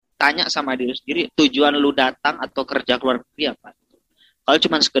tanya sama diri sendiri, tujuan lu datang atau kerja keluar negeri apa? Kalau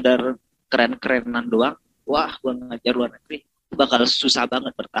cuma sekedar keren-kerenan doang, wah gue ngajar luar negeri, bakal susah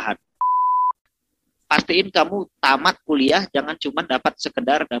banget bertahan. Pastiin kamu tamat kuliah, jangan cuma dapat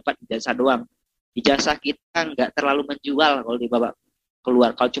ijazah doang. Ijazah kita nggak terlalu menjual kalau dibawa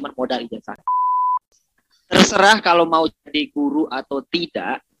keluar, kalau cuma modal ijazah. Terserah kalau mau jadi guru atau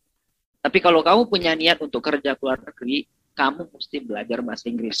tidak, tapi kalau kamu punya niat untuk kerja keluar negeri, kamu mesti belajar bahasa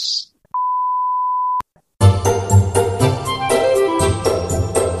Inggris.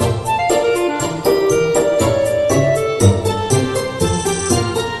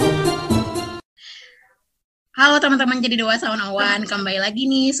 Halo teman-teman jadi dewasa one-on-one, kembali lagi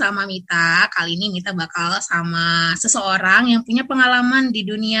nih sama Mita. Kali ini Mita bakal sama seseorang yang punya pengalaman di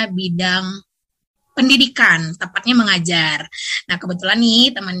dunia bidang pendidikan, tepatnya mengajar. Nah kebetulan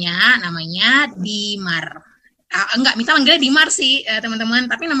nih temannya namanya Dimar. Mita manggilnya Dimar sih teman-teman,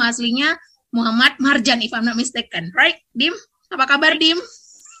 tapi nama aslinya Muhammad Marjan if I'm not mistaken. Right, Dim? Apa kabar Dim?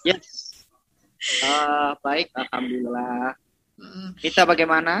 Yes. Baik, alhamdulillah. Mita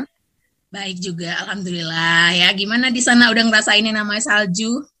bagaimana? Baik juga, alhamdulillah ya. Gimana di sana udah ngerasain yang namanya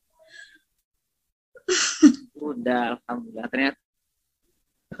salju? Udah, alhamdulillah. Ternyata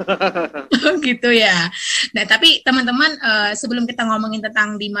gitu ya. Nah, tapi teman-teman sebelum kita ngomongin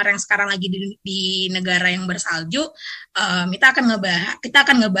tentang Dimar yang sekarang lagi di negara yang bersalju, kita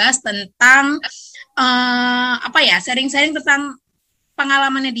akan ngebahas tentang sharing-sharing tentang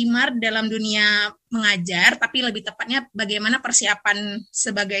pengalamannya Dimar dalam dunia mengajar, tapi lebih tepatnya bagaimana persiapan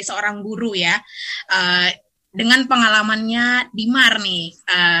sebagai seorang guru ya, dengan pengalamannya Dimar nih,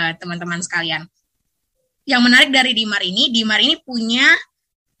 teman-teman sekalian. Yang menarik dari Dimar ini punya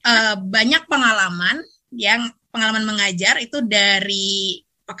banyak pengalaman mengajar itu dari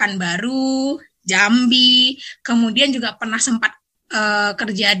Pekanbaru, Jambi, kemudian juga pernah sempat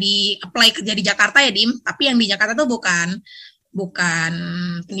kerja di Jakarta ya Dim, tapi yang di Jakarta tuh bukan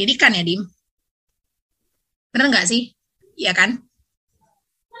pendidikan ya, Dim? Bener nggak sih? Iya kan?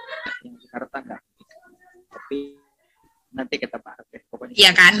 Yang Jakarta nggak. Tapi nanti kita bahas deh. Pokoknya.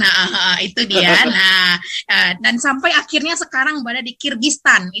 Iya kan? Itu dia. Nah, dan sampai akhirnya sekarang berada di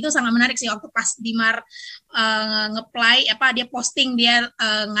Kirgistan. Itu sangat menarik sih waktu pas Dimar dia posting dia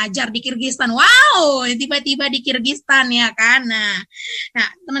ngajar di Kirgistan. Wow, tiba-tiba di Kirgistan ya kan. Nah,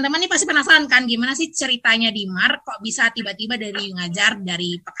 teman-teman ini pasti penasaran kan gimana sih ceritanya Dimar kok bisa tiba-tiba dari ngajar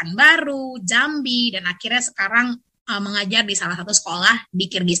dari Pekanbaru, Jambi, dan akhirnya sekarang mengajar di salah satu sekolah di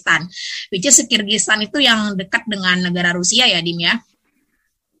Kirgistan. Which is Kirgistan itu yang dekat dengan negara Rusia ya, Dim ya?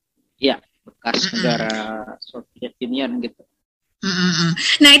 Iya, bekas negara Soviet Union gitu.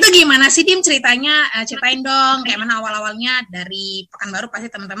 Nah itu gimana sih Dim ceritanya? Ceritain dong, kayak mana awal-awalnya dari Pekanbaru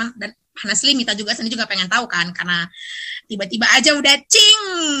pasti teman-teman, dan honestly Mita juga sendiri juga pengen tahu kan, karena tiba-tiba aja udah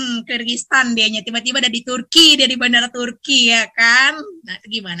Kirgistan dianya, tiba-tiba ada di Turki, dia di bandara Turki ya kan? Nah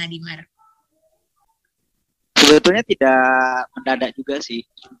itu gimana Dimar? Sebetulnya tidak mendadak juga sih,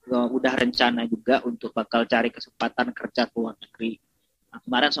 udah rencana juga untuk bakal cari kesempatan kerja ke luar negeri. Nah,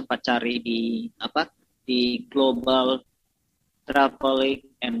 kemarin sempat cari di Global Traveling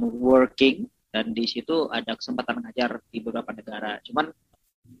and Working, dan di situ ada kesempatan ngajar di beberapa negara. Cuman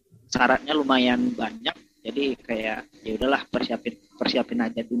syaratnya lumayan banyak, jadi kayak ya udahlah persiapin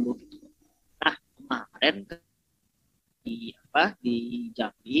aja dulu gitu. Nah kemarin di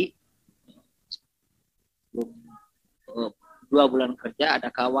Jambi, 2 bulan kerja, ada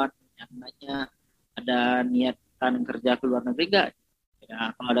kawan yang nanya ada niatan kerja ke luar negeri nggak?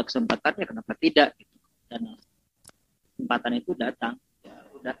 Ya, kalau ada kesempatan ya kenapa tidak gitu. Dan kesempatan itu datang, ya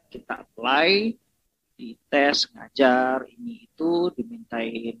udah kita apply, dites, ngajar ini itu,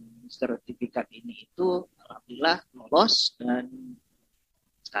 dimintain sertifikat ini itu, alhamdulillah lolos dan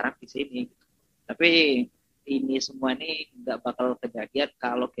sekarang di sini. Tapi ini semua ini nggak bakal kejadian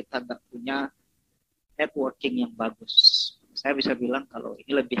kalau kita nggak punya networking yang bagus. Saya bisa bilang kalau ini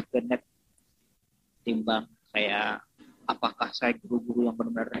lebih ke net timbang kayak apakah saya guru-guru yang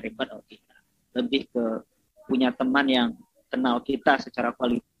benar-benar hebat atau tidak. Lebih ke punya teman yang kenal kita secara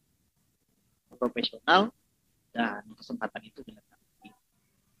kualitas profesional dan kesempatan itu datang.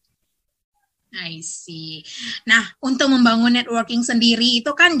 I see. Nah, untuk membangun networking sendiri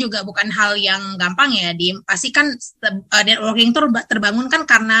itu kan juga bukan hal yang gampang ya, Dim. Pasti kan networking itu terbangun kan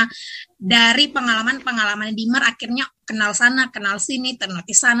karena dari pengalaman Dimar akhirnya kenal sana, kenal sini,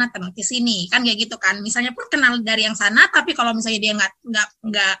 ternotis sana, ternotis sini. Kan kayak gitu kan. Misalnya pun kenal dari yang sana, tapi kalau misalnya dia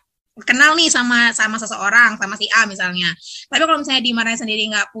nggak kenal nih sama seseorang, sama si A misalnya. Tapi kalau misalnya Dimarnya sendiri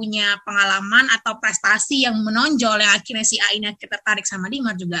nggak punya pengalaman atau prestasi yang menonjol yang akhirnya si A ini tertarik sama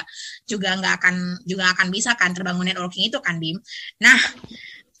Dimar juga akan bisa kan terbangun networking itu kan Dim. Nah,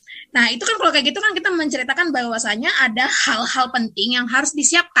 Nah, itu kan kalau kayak gitu kan kita menceritakan bahwasanya ada hal-hal penting yang harus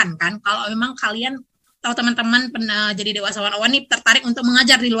disiapkan kan. Kalau memang kalian atau teman-teman jadi dewasawan awan nih tertarik untuk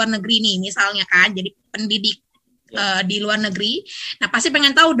mengajar di luar negeri nih, misalnya kan, jadi pendidik di luar negeri. Nah, pasti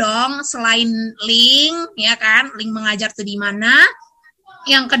pengen tahu dong, selain link, ya kan, link mengajar tuh di mana.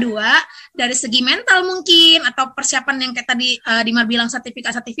 Yang kedua, dari segi mental mungkin, atau persiapan yang kayak tadi Dimar bilang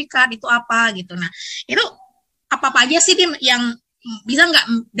sertifikat itu apa gitu. Nah, itu apa aja sih Dim yang bisa nggak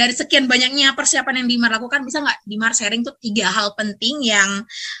dari sekian banyaknya persiapan yang Dimar lakukan, bisa nggak Dimar sharing tuh 3 hal penting yang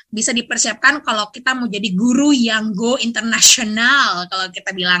bisa dipersiapkan kalau kita mau jadi guru yang go internasional, kalau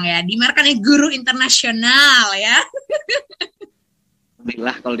kita bilang ya. Dimar kan guru internasional ya.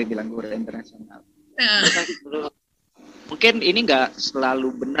 Alhamdulillah kalau dibilang guru internasional. Mungkin ini nggak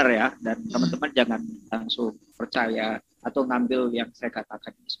selalu benar ya, dan teman-teman jangan langsung percaya atau ngambil yang saya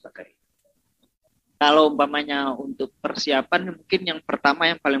katakan ini sebagai. Kalau umpamanya untuk persiapan, mungkin yang pertama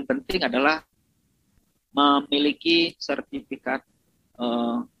yang paling penting adalah memiliki sertifikat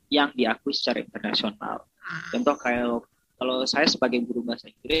yang diakui secara internasional. Contoh kalau saya sebagai guru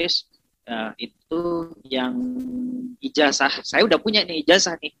bahasa Inggris, itu yang ijazah, saya udah punya nih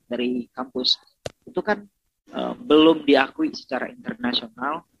ijazah nih dari kampus. Itu kan belum diakui secara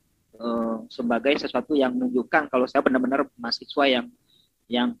internasional sebagai sesuatu yang menunjukkan kalau saya benar-benar mahasiswa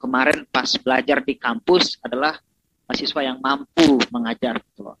yang kemarin pas belajar di kampus adalah mahasiswa yang mampu mengajar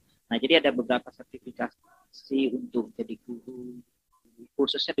gitu loh. Nah, jadi ada beberapa sertifikasi untuk jadi guru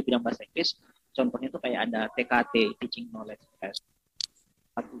khususnya di bidang bahasa Inggris. Contohnya itu kayak ada TKT, Teaching Knowledge Test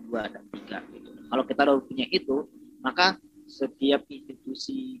 1, 2, dan 3 gitu. Kalau kita udah punya itu, maka setiap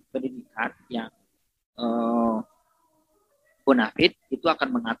institusi pendidikan yang bonafit itu akan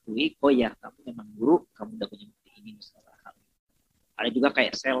mengakui, oh ya kamu memang guru, kamu udah punya bukti ini misalnya. Ada juga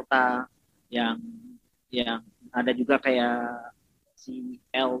kayak CELTA yang ada juga kayak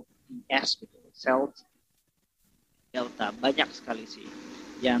CLTS gitu, CELTA, banyak sekali sih.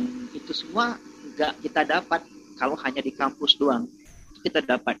 Yang itu semua nggak kita dapat kalau hanya di kampus doang. Kita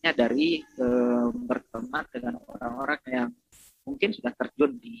dapatnya dari berteman dengan orang-orang yang mungkin sudah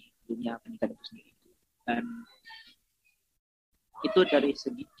terjun di dunia pendidikan itu sendiri. Dan itu dari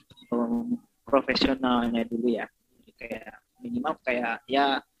segi profesionalnya dulu ya. Jadi kayak minimal kayak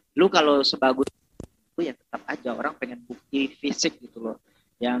ya lu kalau sebagus itu ya tetap aja orang pengen bukti fisik gitu loh.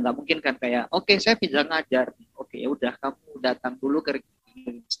 Ya nggak mungkin kan kayak oke, saya bisa ngajar. Oke, ya udah kamu datang dulu ke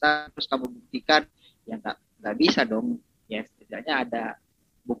register terus kamu buktikan, ya nggak bisa dong. Ya setidaknya ada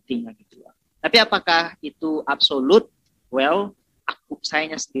buktinya gitu loh. Tapi apakah itu absolut? Well,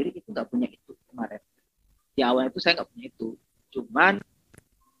 sayanya sendiri itu nggak punya itu kemarin. Di awal itu saya nggak punya itu. Cuman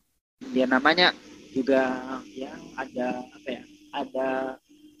dia namanya juga ya ada ada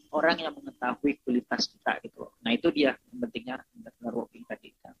orang yang mengetahui kualitas kita gitu. Nah itu dia pentingnya networking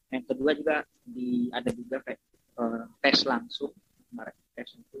tadi. Yang kedua juga ada juga kayak tes langsung. Kemarin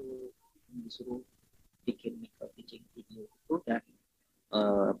tes itu disuruh bikin micro teaching video itu dan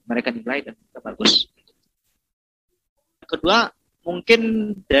mereka nilai dan kita bagus. Yang kedua mungkin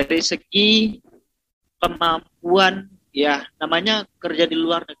dari segi kemampuan ya, namanya kerja di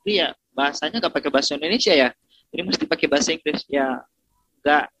luar negeri ya, bahasanya nggak pakai bahasa Indonesia ya, jadi mesti pakai bahasa Inggris ya.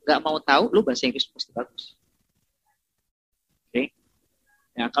 Nggak mau tahu lu bahasa Inggris mesti bagus. Oke.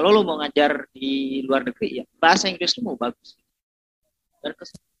 Ya kalau lu mau ngajar di luar negeri ya bahasa Inggris lu mau bagus. Dan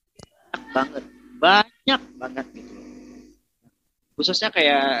banyak banget gitu. Khususnya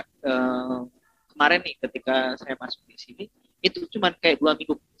kayak kemarin nih ketika saya masuk di sini itu cuma kayak 2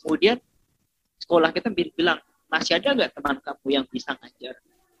 minggu kemudian sekolah kita bilang masih ada nggak teman kamu yang bisa ngajar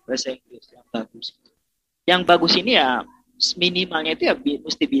bahasa Inggris yang bagus. Yang bagus ini ya minimalnya itu ya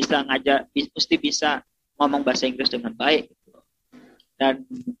mesti bisa ngajar, mesti bisa ngomong bahasa Inggris dengan baik. Gitu. Dan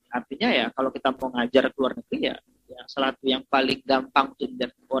artinya ya kalau kita mau ngajar ke luar negeri ya salah satu yang paling gampang untuk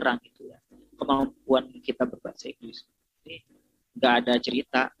dilihat orang itu ya kemampuan kita berbahasa Inggris. Ini nggak ada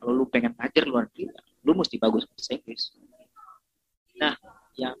cerita kalau lu pengen ngajar luar negeri, ya, lu mesti bagus bahasa Inggris. Nah,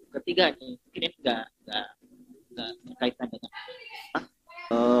 yang ketiga nih mungkin ini nggak berkaitan dengan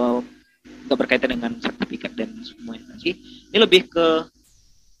nggak berkaitan dengan sertifikat dan semuanya lagi. Ini lebih ke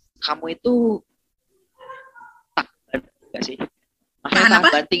kamu itu nggak sih? Tahan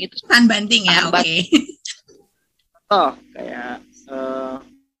banting itu. Tahan banting ya, oke. Okay. Oh, kayak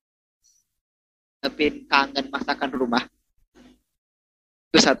kangen masakan rumah.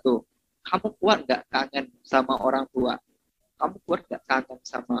 Itu satu. Kamu kuat nggak kangen sama orang tua? Kamu kuat nggak kangen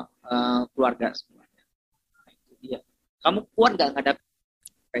sama keluarga semuanya? Nah, itu dia. Kamu kuat nggak ngadap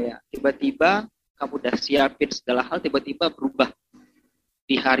kayak tiba-tiba kamu udah siapin segala hal, tiba-tiba berubah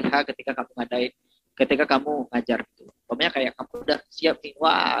di hari H ketika kamu ngajar gitu. Pokoknya kayak kamu udah siap nih,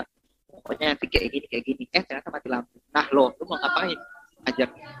 wah pokoknya nanti kayak gini. Ternyata mati lampu. Nah lo mau ngapain? Ajar.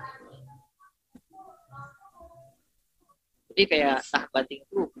 Jadi kayak banting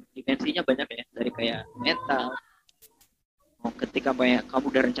itu dimensinya banyak ya, dari kayak mental. Ketika kamu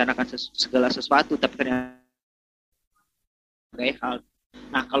udah rencanakan segala sesuatu, tapi ternyata kayak hal.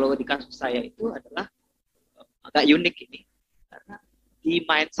 Nah kalau di kasus saya itu adalah agak unik ini, karena di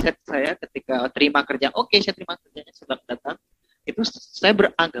mindset saya ketika terima kerja, saya terima kerjanya selamat datang, itu saya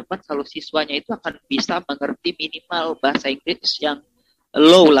beranggapan kalau siswanya itu akan bisa mengerti minimal bahasa Inggris yang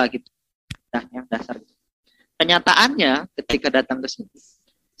low lah gitu, nah yang dasar. Kenyataannya ketika datang ke sini,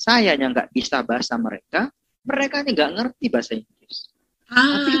 saya yang nggak bisa bahasa mereka ini nggak ngerti bahasa Inggris.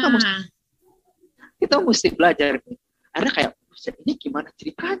 Tapi kita mesti belajar. Ada kayak ini gimana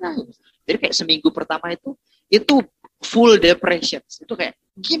ceritanya? Jadi kayak seminggu pertama itu full depression. Itu kayak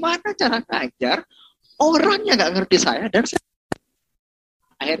gimana cara ngajar orang yang nggak ngerti saya, dan saya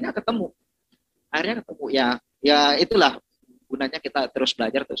akhirnya ketemu ya itulah gunanya kita terus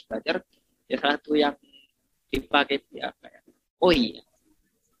belajar. Ya satu yang dipakai ya kayak iya,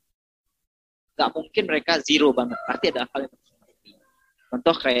 nggak mungkin mereka zero banget, pasti ada hal yang harus mengerti.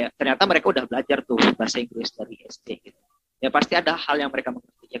 Contoh kayak ternyata mereka udah belajar tuh bahasa Inggris dari SD gitu, ya pasti ada hal yang mereka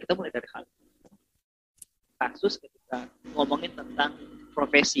mengerti. Ya kita mulai dari hal kasus ketika ngomongin tentang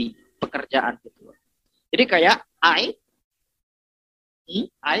profesi pekerjaan gitu. Jadi kayak I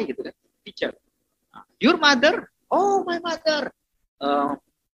gitu kan, teacher. Your mother? Oh, my mother.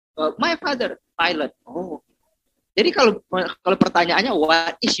 My father, pilot. Oh. Jadi kalau pertanyaannya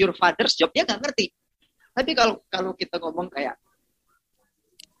what is your father's job, dia nggak ngerti. Tapi kalau kita ngomong kayak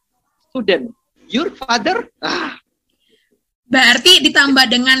student, your father, berarti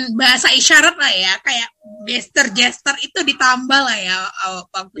ditambah dengan bahasa isyarat lah ya, kayak gesture itu ditambah lah ya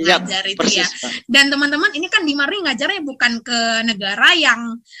waktu ngajar itu persis, ya. Dan teman-teman ini kan Dimar ngajarnya bukan ke negara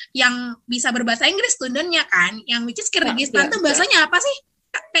yang bisa berbahasa Inggris studentnya kan, yang which is Kyrgyzstan tuh bahasanya apa sih?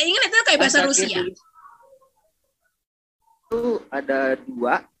 Kayak ingat itu kayak bahasa Rusia. Itu ada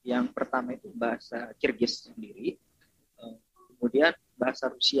dua. Yang pertama itu bahasa Kirgiz sendiri, kemudian bahasa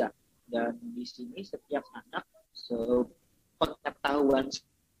Rusia. Dan di sini setiap anak pengetahuan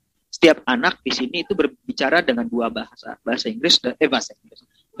setiap anak di sini itu berbicara dengan dua bahasa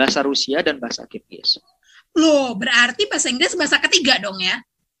Rusia dan bahasa Kirgiz. Loh, berarti bahasa Inggris bahasa ketiga dong ya?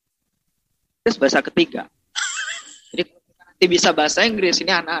 Inggris bahasa ketiga. Jadi nanti bisa bahasa Inggris,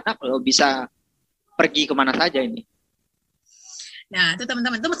 ini anak-anak kalau bisa pergi kemana saja ini. Nah, itu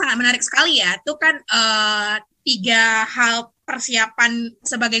teman-teman, itu sangat menarik sekali ya. Itu kan 3 hal persiapan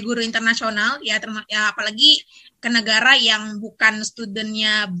sebagai guru internasional ya, apalagi ke negara yang bukan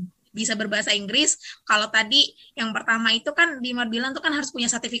studentnya bisa berbahasa Inggris. Kalau tadi yang pertama itu kan Dimar bilang itu kan harus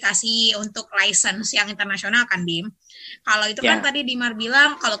punya sertifikasi untuk license yang internasional kan, Dim. Kalau itu kan tadi Dimar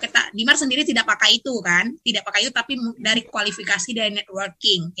bilang kalau Dimar sendiri tidak pakai itu tapi dari kualifikasi dari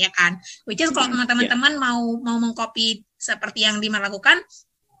networking ya kan. Which is kalau teman-teman mau mengcopy seperti yang Dimar lakukan,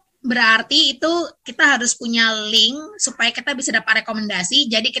 berarti itu kita harus punya link supaya kita bisa dapat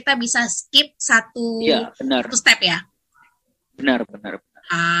rekomendasi. Jadi kita bisa skip satu step ya. Benar.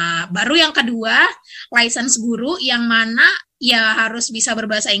 Baru yang kedua, license guru yang mana ya harus bisa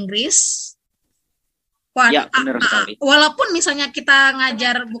berbahasa Inggris. Walaupun misalnya kita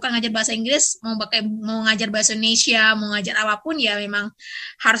bukan ngajar bahasa Inggris, mau ngajar bahasa Indonesia, mau ngajar apapun ya memang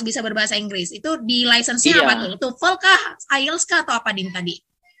harus bisa berbahasa Inggris. Itu di license-nya apa tuh? TOEFL kah, IELTS kah, atau apa Dim tadi?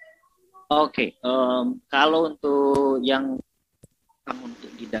 Oke, kalau untuk yang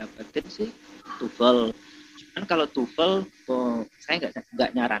untuk didapetin sih TOEFL. Kan kalau TOEFL saya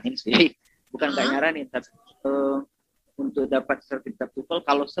nggak nyaranin sih, bukan nggak nyaranin, tapi untuk dapat sertifikat TOEFL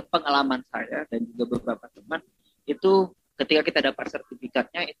kalau sepengalaman saya dan juga beberapa teman itu ketika kita dapat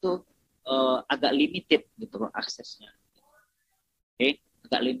sertifikatnya itu agak limited gitu loh aksesnya.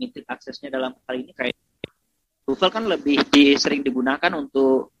 Agak limited aksesnya dalam hal ini kayak TOEFL kan lebih sering digunakan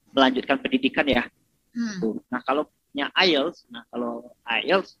untuk melanjutkan pendidikan ya. Nah kalau punya IELTS,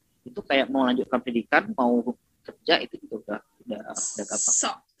 itu kayak mau lanjutkan pendidikan, mau kerja itu juga udah gampang.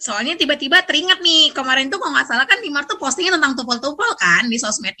 Soalnya tiba-tiba teringat nih, kemarin tuh kalau nggak salah kan Dimar tuh postingnya tentang TOEFL kan di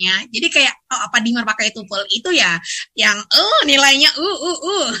sosmednya. Jadi kayak apa Dimar pakai TOEFL itu ya yang nilainya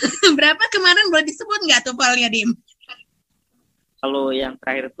berapa kemarin, boleh disebut nggak TOEFL-nya Dim? Kalau yang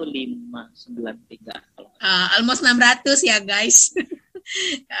terakhir tuh 593. Almost 600 ya guys.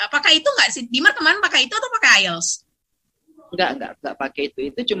 Pakai itu nggak sih? Dimar kemarin pakai itu atau pakai IELTS? Enggak pakai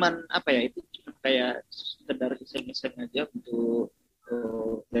itu. Itu cuman itu cuma kayak sekedar iseng-iseng aja untuk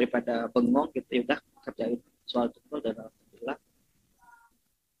daripada bengong gitu, ya udah kerjain soal TOEFL dan alhamdulillah.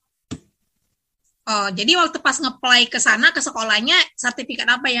 Oh, jadi waktu pas nge-apply ke sana, ke sekolahnya,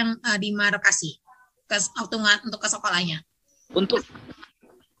 sertifikat apa yang Dimar kasih? Untuk ke sekolahnya? Untuk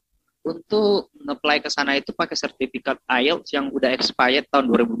nge-apply ke sana itu pakai sertifikat IELTS yang udah expired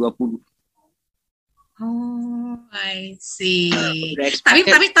tahun 2020. Oh, I see. Udah Tapi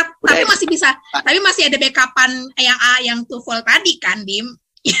expired. tapi masih bisa. Tapi masih ada backupan yang yang TOEFL tadi kan, Dim?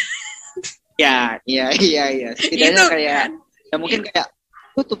 Ya. Setidaknya Itu kayak kan. ya mungkin kayak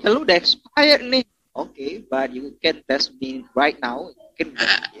TOEFL lu udah expired nih. Okay, but you can test me right now. Mungkin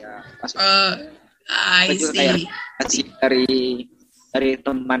ya pas I juga kayak see. kasih dari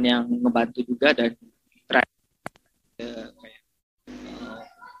teman yang ngebantu juga dan kayak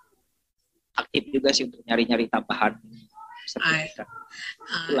aktif juga sih untuk nyari-nyari tambahan sertifikat.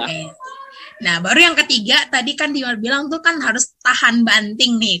 Nah, baru yang ketiga tadi kan Dimar bilang tuh kan harus tahan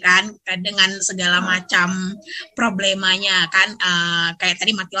banting nih kan dengan segala macam problemanya kan, kayak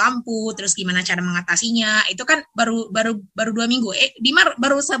tadi mati lampu, terus gimana cara mengatasinya. Itu kan baru 2 minggu. Dimar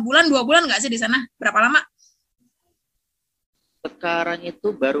baru sebulan 2 bulan nggak sih di sana? Berapa lama? Sekarang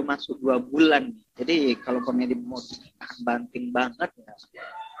itu baru masuk 2 bulan. Jadi kalau komedi mau tahan banting banget ya.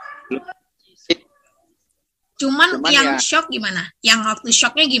 Cuman yang shock gimana? Yang waktu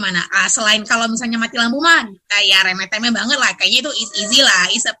shocknya gimana? Selain kalau misalnya mati lampu mah kayak remeh-temeh banget lah. Kayaknya itu easy lah,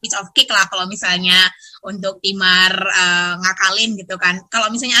 is a piece of cake lah kalau misalnya untuk Timar ngakalin gitu kan.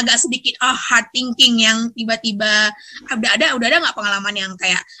 Kalau misalnya agak sedikit hard thinking yang tiba-tiba udah ada nggak pengalaman yang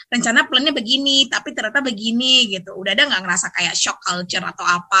kayak rencana plannya begini tapi ternyata begini gitu. Udah ada nggak ngerasa kayak shock culture atau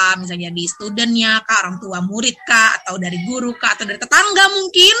apa? Misalnya di studentnya kah, orang tua murid kah, atau dari guru kah, atau dari tetangga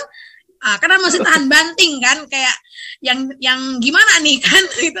mungkin? Karena masih tahan banting kan, kayak yang gimana nih kan,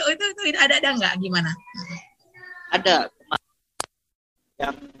 itu ada nggak gimana? Ada.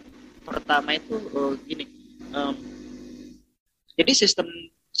 Yang pertama itu gini, jadi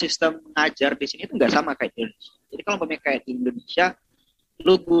sistem ngajar di sini itu nggak sama kayak di Indonesia. Jadi kalau kayak di Indonesia,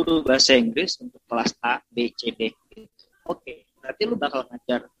 lu guru bahasa Inggris untuk kelas A, B, C, D, oke, berarti lu bakal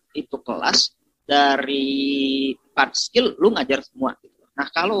ngajar itu kelas dari 4 skill, lu ngajar semua. Nah,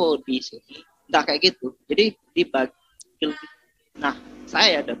 kalau di sini nggak kayak gitu. Jadi dibagi skill. Nah,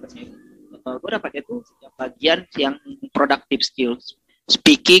 saya dapatnya, gue dapat itu bagian yang productive skills,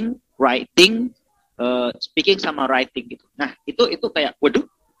 speaking, writing sama writing gitu. Nah, itu kayak, waduh,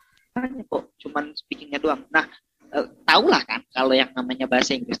 kok cuman speakingnya doang. Nah, tahulah kan kalau yang namanya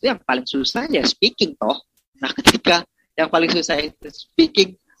bahasa Inggris itu yang paling susah ya speaking toh. Nah, ketika yang paling susah itu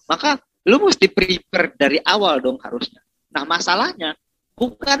speaking, maka lu mesti prepare dari awal dong harusnya. Nah, masalahnya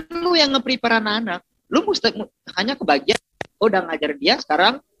bukan lu yang nge-prepare anak-anak. Lu mesti hanya kebagian, udah ngajar dia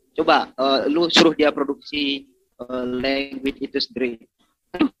sekarang, coba lu suruh dia produksi language itu sendiri.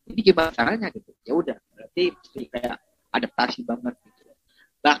 Aduh, ini gimana caranya gitu. Ya udah, berarti mesti kayak adaptasi banget gitu.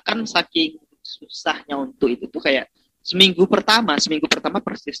 Bahkan saking susahnya untuk itu tuh kayak seminggu pertama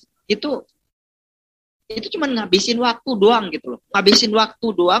persis. Itu cuma ngabisin waktu doang gitu loh. Ngabisin waktu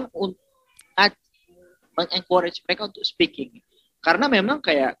doang untuk mengencourage mereka untuk speaking. Karena memang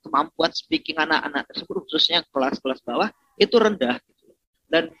kayak kemampuan speaking anak-anak tersebut khususnya kelas-kelas bawah itu rendah gitu.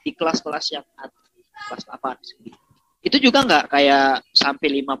 Dan di kelas-kelas yang atas, kelas 8 itu juga nggak kayak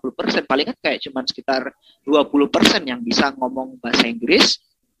sampai 50%, paling kan kayak cuma sekitar 20% yang bisa ngomong bahasa Inggris,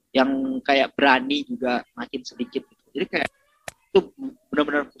 yang kayak berani juga makin sedikit gitu. Jadi kayak itu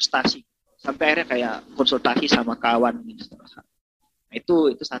benar-benar frustasi sampai akhirnya kayak konsultasi sama kawan gitu. Nah,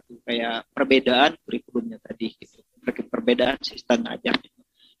 itu satu kayak perbedaan kurikulumnya tadi gitu. Perbedaan sistem ngajar.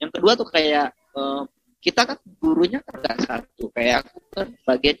 Yang kedua tuh kayak kita kan gurunya kan nggak satu, kayak aku kan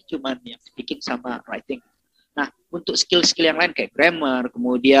bagian cuma yang speaking sama writing. Nah, untuk skill-skill yang lain kayak grammar,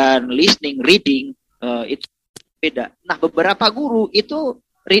 kemudian listening, reading, itu beda. Nah, beberapa guru itu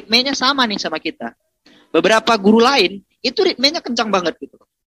ritmenya sama nih sama kita. Beberapa guru lain itu ritmenya kencang banget gitu.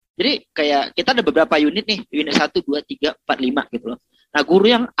 Jadi kayak kita ada beberapa unit nih, unit 1, 2, 3, 4, 5 gitu loh. Nah, guru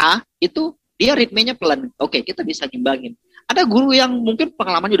yang A itu dia ritmenya pelan. Oke, kita bisa ngimbangin. Ada guru yang mungkin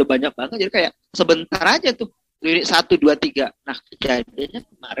pengalamannya udah banyak banget, jadi kayak sebentar aja tuh, unit 1, 2, 3. Nah, kejadiannya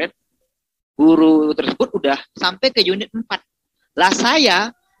kemarin, guru tersebut udah sampai ke unit 4. Lah saya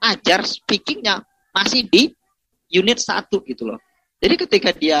ajar speakingnya masih di unit 1 gitu loh. Jadi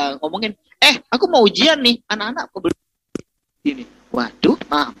ketika dia ngomongin, aku mau ujian nih, anak-anak kok belum gini. Waduh,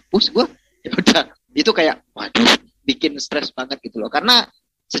 mampus gue. Ya udah, itu kayak, waduh, bikin stres banget gitu loh. Karena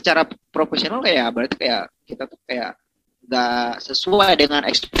secara profesional kayak berarti kayak kita tuh kayak nggak sesuai dengan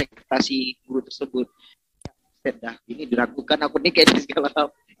ekspektasi guru tersebut. Dah, ini diragukan aku nih kayak segala hal.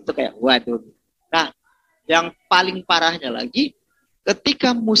 Itu kayak waduh. Nah, yang paling parahnya lagi,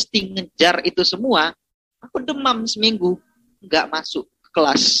 ketika mesti ngejar itu semua, aku demam seminggu, nggak masuk ke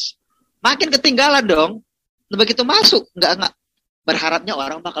kelas. makin ketinggalan dong. Begitu masuk, nggak berharapnya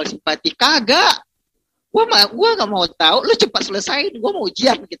orang bakal simpati, kagak. Gua nggak mau tahu, lu cepat selesai, gua mau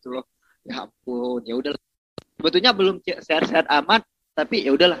ujian gitu loh. Ya ampun, ya udah. Sebetulnya belum sehat-sehat amat, tapi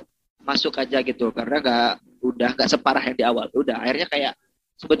ya udahlah, masuk aja gitu, karena nggak separah yang di awal. Udah, akhirnya kayak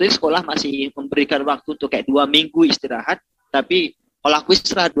sebetulnya sekolah masih memberikan waktu untuk kayak 2 minggu istirahat, tapi kalau aku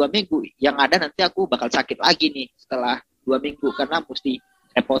setelah 2 minggu, yang ada nanti aku bakal sakit lagi nih setelah 2 minggu karena mesti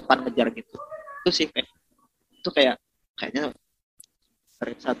repotan ngejar gitu. Itu sih kayaknya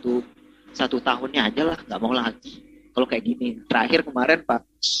satu tahunnya aja lah, nggak mau lagi kalau kayak gini. Terakhir kemarin Pak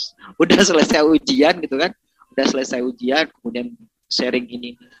udah selesai ujian gitu kan, kemudian sharing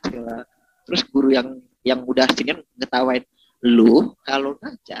ini segala, terus guru yang udah senior ngetawain, lu kalau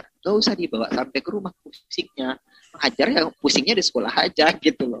ngajar gak usah dibawa sampai ke rumah pusingnya, ngajar yang pusingnya di sekolah aja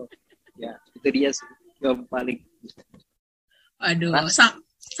gitu loh. Ya itu dia sih yang paling. Aduh,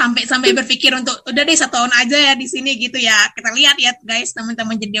 sampai berpikir untuk udah deh 1 tahun aja ya di sini gitu ya. Kita lihat ya guys,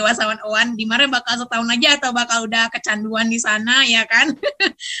 teman-teman jadi dewasa one di mana bakal 1 tahun aja atau bakal udah kecanduan di sana ya kan.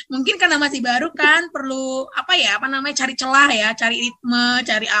 Mungkin karena masih baru kan, perlu cari celah ya, cari ritme,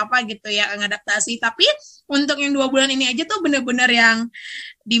 cari apa gitu ya, ngadaptasi. Tapi untuk yang 2 bulan ini aja tuh bener-bener yang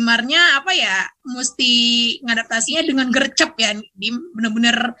Dimarnya mesti ngadaptasinya dengan gercep ya, Dim,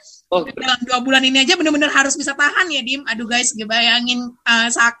 bener-bener. Dalam 2 bulan ini aja bener-bener harus bisa tahan ya, Dim. Aduh guys, bayangin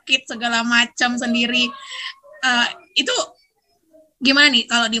sakit segala macam sendiri. Itu gimana nih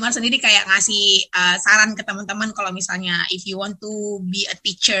kalau Dimar sendiri kayak ngasih saran ke teman-teman kalau misalnya if you want to be a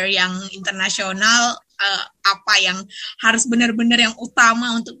teacher yang internasional, apa yang harus benar-benar yang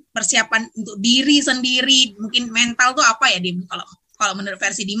utama untuk persiapan untuk diri sendiri, mungkin mental tuh apa ya, Dim? Kalau menurut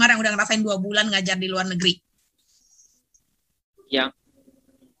versi Dimar yang udah ngerasain 2 bulan ngajar di luar negeri.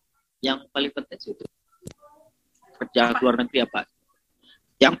 Yang paling penting sih itu kerja luar negeri apa?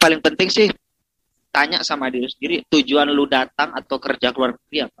 Yang paling penting sih tanya sama diri sendiri, tujuan lu datang atau kerja luar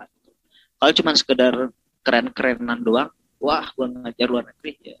negeri apa? Kalau cuma sekedar keren-kerenan doang, wah gua ngajar luar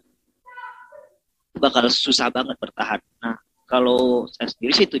negeri ya bakal susah banget bertahan. Nah, kalau saya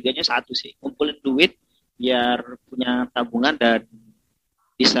sendiri sih tujuannya satu sih, ngumpulin duit biar punya tabungan dan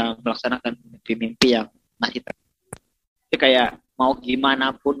bisa melaksanakan mimpi-mimpi yang masih jadi kayak mau gimana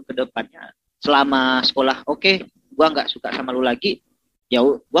pun ke depannya selama sekolah oke, gua nggak suka sama lu lagi, ya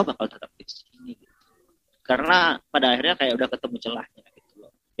gua bakal tetap di sini gitu. Karena pada akhirnya kayak udah ketemu celahnya gitu loh.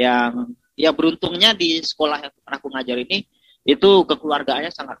 Yang beruntungnya di sekolah yang pernah aku ngajar ini itu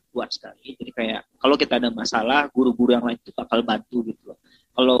kekeluargaannya sangat kuat sekali. Jadi kayak kalau kita ada masalah, guru-guru yang lain itu bakal bantu gitu loh.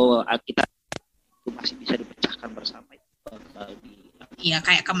 Kalau kita itu masih bisa dipecahkan bersama itu bakal Iya,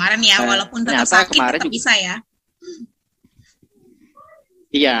 kayak kemarin ya, walaupun tetap sakit tetap juga bisa ya.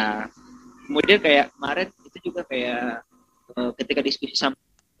 Iya. Kemudian kayak kemarin itu juga kayak ketika diskusi sama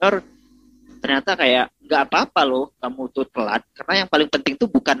ternyata kayak nggak apa-apa loh kamu tuh telat, karena yang paling penting tuh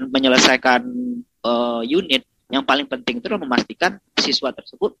bukan menyelesaikan unit, yang paling penting itu adalah memastikan siswa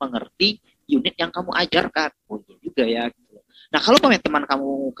tersebut mengerti unit yang kamu ajarkan. Oh iya juga ya. Nah kalau teman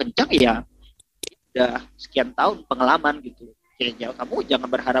kamu kencang ya udah sekian tahun pengalaman gitu, ya kamu jangan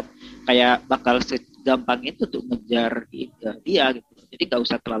berharap kayak bakal segampang itu tuh ngejar dia gitu. Jadi nggak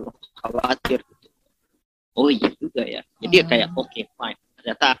usah terlalu khawatir gitu. Oh iya juga ya. Jadi kayak okay, fine.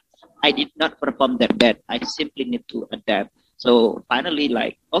 Ternyata I did not perform that bad. I simply need to adapt. So finally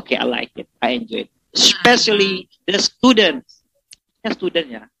like, okay, I like it. I enjoy it. Especially the students.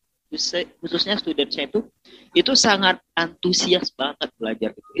 Khususnya studentnya itu sangat antusias banget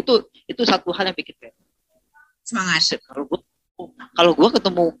belajar gitu. Itu satu hal yang bikin kayak semangat. Kalau gue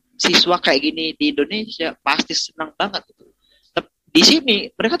ketemu siswa kayak gini di Indonesia pasti senang banget gitu. Di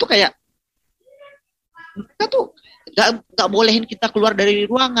sini mereka tuh nggak bolehin kita keluar dari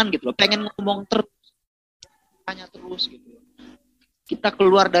ruangan gitu loh, pengen ngomong tanya terus gitu. Kita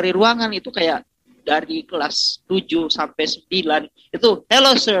keluar dari ruangan itu kayak dari kelas 7 sampai 9 itu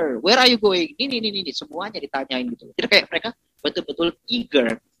hello sir, where are you going, ini semuanya ditanyain gitu. Jadi kayak mereka betul-betul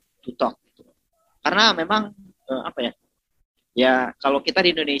eager to talk gitu. Karena memang ya kalau kita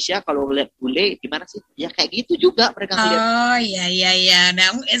di Indonesia kalau lihat bule gimana sih? Ya kayak gitu juga mereka ngeliat. Oh iya.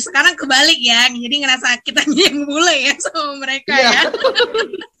 Nah, sekarang kebalik ya. Jadi ngerasa kita yang bule ya sama mereka ya.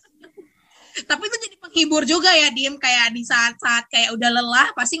 Tapi itu jadi penghibur juga ya, Dim, kayak di saat-saat kayak udah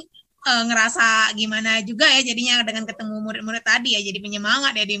lelah pasti ngerasa gimana juga ya jadinya dengan ketemu murid-murid tadi ya, jadi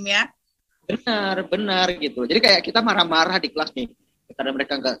penyemangat ya, Dim ya. Benar gitu. Jadi kayak kita marah-marah di kelas nih karena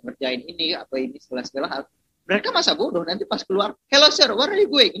mereka nggak ngerjain ini atau ini segala hal. Mereka masa bodoh, nanti pas keluar, hello sir, where are you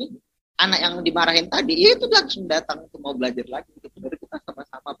going? Ini anak yang dimarahin tadi, itu langsung datang untuk mau belajar lagi. Gitu. Jadi kita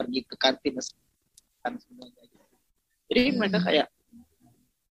sama-sama pergi ke kantin semuanya. Gitu. Jadi mereka kayak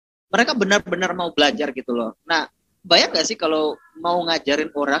mereka benar-benar mau belajar gitu loh. Nah, bayang nggak sih kalau mau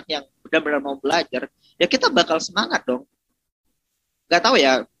ngajarin orang yang benar-benar mau belajar, ya kita bakal semangat dong. Nggak tahu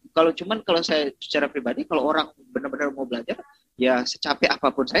ya, kalau saya secara pribadi, kalau orang benar-benar mau belajar, ya secapek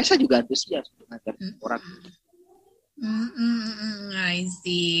apapun saya juga antusias untuk ngajarin orang. I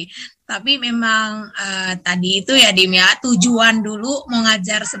see. Tapi memang tadi itu ya Dim ya, tujuan dulu mau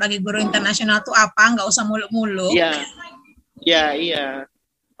ngajar sebagai guru internasional tuh apa, nggak usah muluk-muluk. Iya.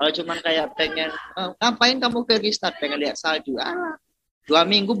 Kalau cuman kayak pengen, ngapain kamu ke Gistat, pengen lihat salju, 2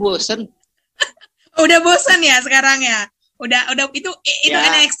 minggu bosen. Udah bosan ya sekarang ya? Udah itu ya.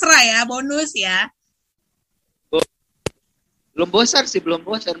 Kan ekstra ya, bonus ya. Belum bosan,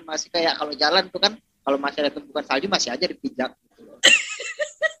 masih kayak kalau jalan tuh kan, kalau masih ada tumpukan salju masih aja dipijak gitu.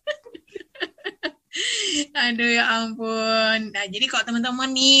 Aduh ya ampun. Nah, jadi kalau teman-teman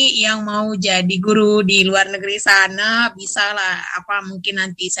nih yang mau jadi guru di luar negeri sana, bisa lah mungkin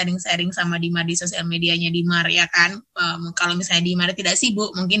nanti sharing-sharing sama Dimar di sosial medianya Dimar ya kan. Kalau misalnya Dimar tidak sibuk,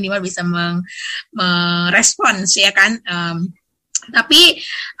 mungkin Dimar bisa merespons ya kan. Tapi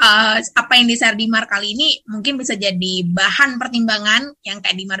apa yang di-share Dimar kali ini mungkin bisa jadi bahan pertimbangan yang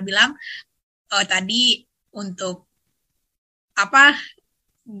kayak Dimar bilang tadi untuk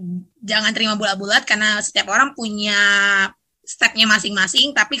jangan terima bulat-bulat karena setiap orang punya stepnya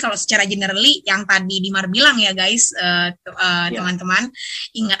masing-masing. Tapi kalau secara generally yang tadi Dimar bilang ya guys, teman-teman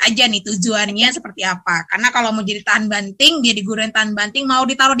ingat aja nih tujuannya seperti apa. Karena kalau mau jadi tahan banting, dia di guru yang tahan banting mau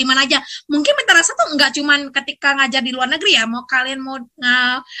ditaruh di mana aja. Mungkin terasa tuh nggak cuman ketika ngajar di luar negeri ya, mau kalian mau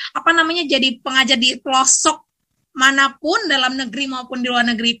jadi pengajar di pelosok manapun dalam negeri maupun di luar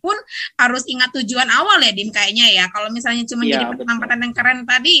negeri pun harus ingat tujuan awal ya Dim kayaknya ya. Kalau misalnya cuma jadi penempatan yang keren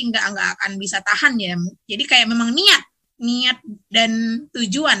tadi nggak akan bisa tahan ya. Jadi kayak memang niat dan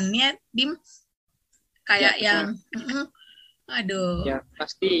tujuannya Dim kayak yang aduh. Ya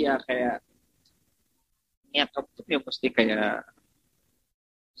pasti ya kayak niat kamu tuh ya mesti kayak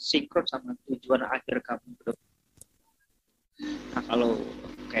sinkron sama tujuan akhir kamu. Nah kalau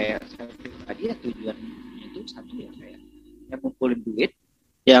kayak saya pribadi ya tujuannya itu satu ya kayak yang ngumpulin duit,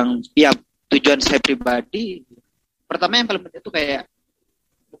 yang tujuan saya pribadi pertama yang paling penting itu kayak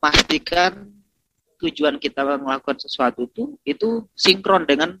memastikan tujuan kita melakukan sesuatu itu sinkron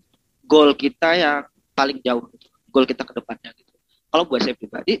dengan goal kita yang paling jauh, goal kita ke depannya gitu. Kalau buat saya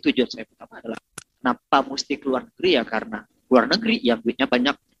pribadi tujuan saya pertama adalah kenapa mesti keluar negeri ya, karena luar negeri yang duitnya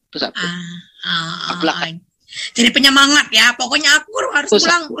banyak itu satu. Jadi penyemangat ya, pokoknya aku harus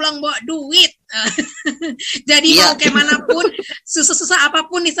pulang bawa duit. Jadi mau kayak manapun, susah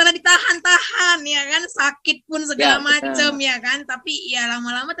apapun di sana ditahan ya kan, sakit pun segala macam ya kan. Tapi ya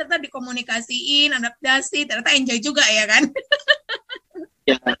lama-lama ternyata dikomunikasiin, adaptasi, ternyata enjoy juga ya kan.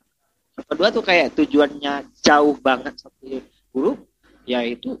 Ya, kedua tuh kayak tujuannya jauh banget satu guru,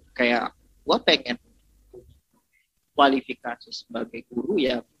 yaitu kayak gua pengen kualifikasi sebagai guru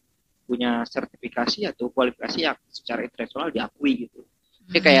ya, punya sertifikasi atau kualifikasi yang secara internasional diakui gitu.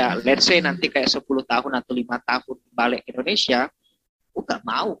 Jadi kayak let's say nanti kayak 10 tahun atau 5 tahun balik ke Indonesia, aku gak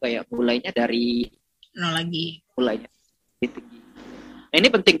mau kayak mulainya dari nol lagi. Mulainya tinggi. Nah ini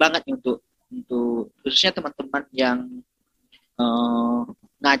penting banget untuk khususnya teman-teman yang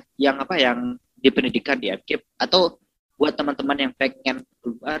yang di pendidikan di FKIP, atau buat teman-teman yang pengen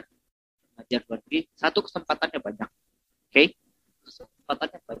keluar ngajar luar negeri, satu kesempatannya banyak. Oke?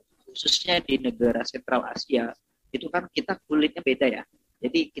 Kesempatannya banyak. Khususnya di negara Sentral Asia, itu kan kita kulitnya beda ya.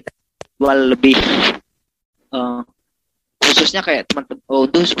 Jadi kita jual lebih khususnya kayak teman-teman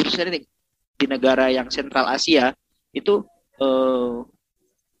untuk khususnya di negara yang Sentral Asia itu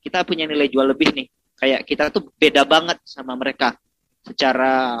kita punya nilai jual lebih nih. Kayak kita tuh beda banget sama mereka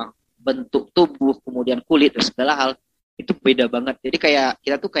secara bentuk tubuh, kemudian kulit dan segala hal itu beda banget. Jadi kayak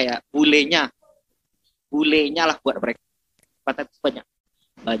kita tuh kayak bulenya lah buat mereka.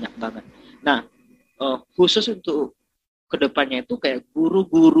 Banyak banget. Nah, khusus untuk kedepannya itu kayak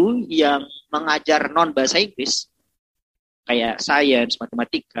guru-guru yang mengajar non bahasa Inggris, kayak sains,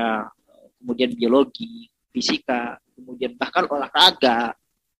 matematika, kemudian biologi, fisika, kemudian bahkan olahraga,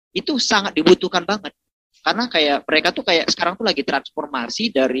 itu sangat dibutuhkan banget. Karena kayak mereka tuh kayak sekarang tuh lagi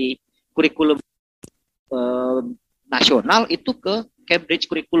transformasi dari kurikulum nasional itu ke Cambridge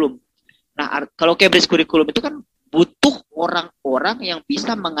Curriculum. Nah, kalau Cambridge Curriculum itu kan butuh orang-orang yang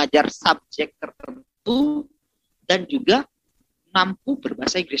bisa mengajar subjek tertentu dan juga mampu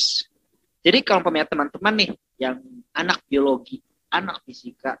berbahasa Inggris. Jadi kalau teman-teman nih yang anak biologi, anak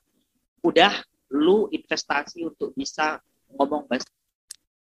fisika, udah lu investasi untuk bisa ngomong bahasa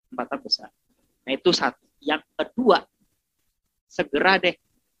kesempatan besar. Nah itu satu. Yang kedua, segera deh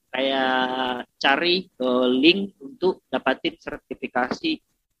kayak cari link untuk dapatin sertifikasi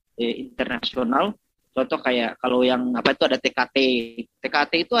internasional. Contoh kayak kalau yang apa itu ada TKT.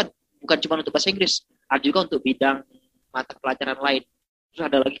 TKT itu bukan cuma untuk bahasa Inggris, ada juga untuk bidang mata pelajaran lain. Terus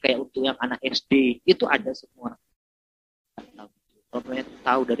ada lagi kayak untuk yang anak SD, itu ada semua. Kalau kalian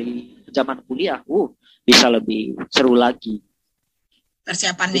tahu dari zaman kuliah, bisa lebih seru lagi.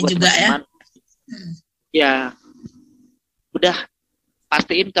 Persiapannya juga teman-teman, ya. Udah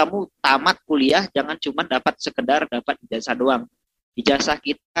pastiin kamu tamat kuliah, jangan cuma sekedar dapat ijazah doang. Ijazah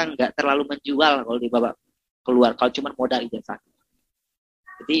kita nggak terlalu menjual kalau dibawa keluar, kalau cuma modal ijazah.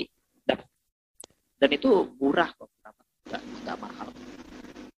 Jadi, dan itu murah kok, nggak mahal.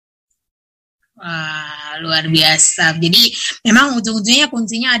 Wah, luar biasa. Jadi memang ujung-ujungnya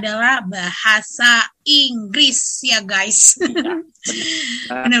kuncinya adalah bahasa Inggris ya guys.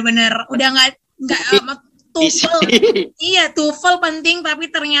 Bener-bener udah nggak TOEFL, iya TOEFL penting, tapi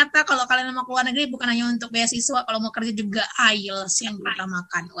ternyata kalau kalian mau keluar negeri bukan hanya untuk beasiswa, kalau mau kerja juga IELTS yang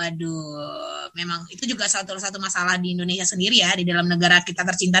diutamakan. Waduh, memang itu juga satu masalah di Indonesia sendiri ya, di dalam negara kita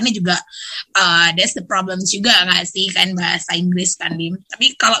tercinta ini juga that's the problems juga nggak sih kan bahasa Inggris kan Dim.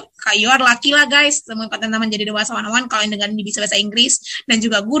 Tapi kalau you are lucky lah guys, teman-teman jadi dewasa one-on-one, kalau yang dengan bisa bahasa Inggris dan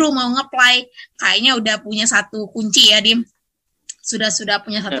juga guru mau nge-apply, kayaknya udah punya satu kunci ya Dim. Sudah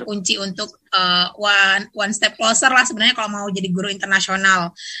punya satu kunci untuk one step closer lah sebenarnya kalau mau jadi guru internasional.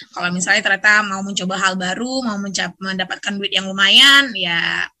 Kalau misalnya ternyata mau mencoba hal baru, mau mendapatkan duit yang lumayan,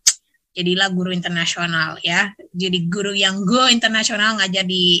 ya jadilah guru internasional ya. Jadi guru yang go internasional, ngajar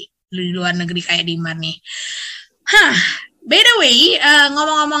di luar negeri kayak Dimar nih. By the way,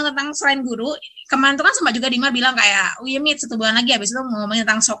 ngomong-ngomong tentang selain guru, kemarin tuh kan sempat juga Dimar bilang kayak, meet 1 bulan lagi, habis itu ngomongin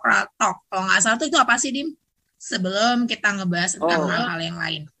tentang Socrates Talk. Kalau nggak salah tuh itu apa sih Dim? Sebelum kita ngebahas tentang hal-hal yang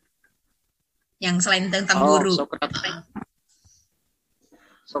lain, yang selain tentang guru.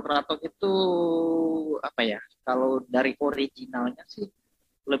 Socrates itu apa ya? Kalau dari originalnya sih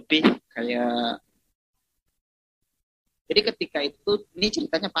lebih kayak, jadi ketika itu ini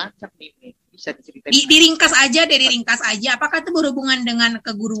ceritanya panjang nih, bisa diceritain. Diringkas aja. Apakah itu berhubungan dengan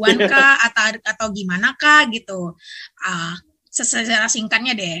keguruan kah atau gimana kah gitu? Secara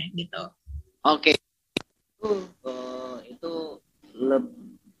singkatnya deh gitu. Oke. Itu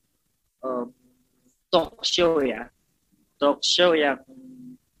talk show yang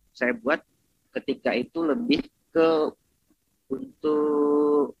saya buat ketika itu lebih ke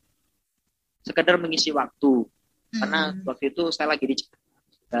untuk sekedar mengisi waktu, karena waktu itu saya lagi di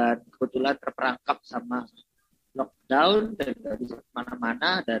dan kebetulan terperangkap sama lockdown dan nggak bisa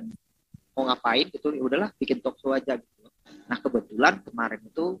kemana-mana dan mau ngapain gitu, ya udahlah bikin talk show aja gitu. Nah kebetulan kemarin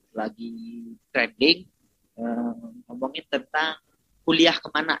itu lagi trending ngomongin tentang kuliah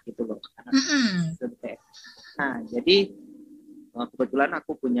kemana gitu loh. Nah jadi kebetulan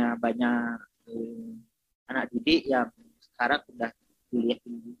aku punya banyak anak didik yang sekarang udah kuliah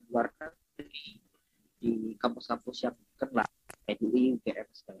di luar negeri, di kampus-kampus yang kenal kayak di UGM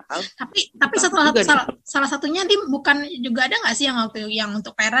segala hal. Tapi salah satunya bukan juga ada nggak sih yang waktu yang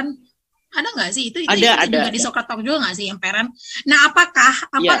untuk parent? Ada nggak sih itu ada juga di Socrates Talk juga nggak sih yang parent? Nah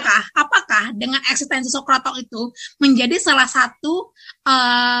apakah dengan eksistensi Socrates Talk itu menjadi salah satu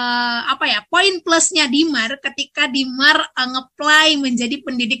poin plusnya Dimar ketika Dimar nge-apply menjadi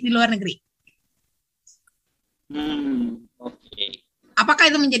pendidik di luar negeri? Okay. Apakah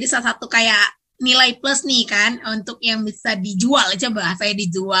itu menjadi salah satu kayak nilai plus nih kan untuk yang bisa dijual, coba saya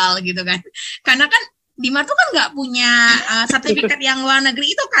dijual gitu kan? Karena kan Dimar tuh kan nggak punya sertifikat yang luar negeri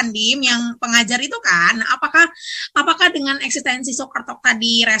itu kan Dim, yang pengajar itu kan. Apakah dengan eksistensi Socrates Talk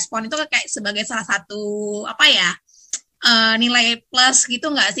tadi respon itu kayak sebagai salah satu nilai plus gitu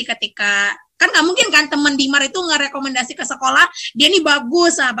nggak sih ketika kan nggak mungkin kan teman Dimar itu ngerekomendasi ke sekolah dia nih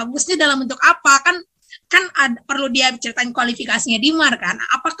bagus, bagusnya dalam bentuk apa kan perlu dia ceritain kualifikasinya Dimar kan.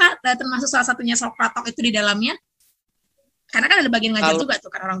 Apakah termasuk salah satunya Socrates Talk itu di dalamnya? Karena kan ada bagian ngajar juga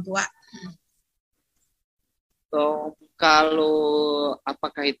tuh kan orang tua. Kalau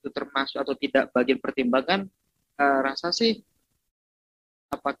apakah itu termasuk atau tidak bagian pertimbangan, rasa sih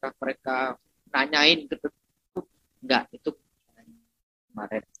apakah mereka nanyain ke enggak, itu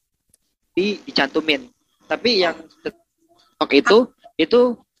kemarin dicantumin. Tapi yang itu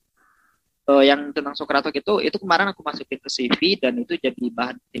yang tentang Socrates itu kemarin aku masukin ke CV dan itu jadi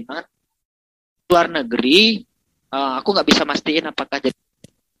bahan pertimbangan. Luar negeri aku nggak bisa mastiin apakah jadi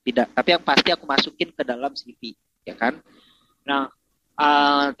tidak, tapi yang pasti aku masukin ke dalam CV, ya kan. Nah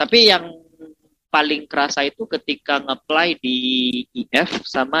tapi yang paling kerasa itu ketika nge-apply di IF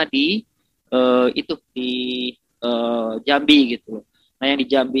sama di Jambi gitu loh. Nah yang di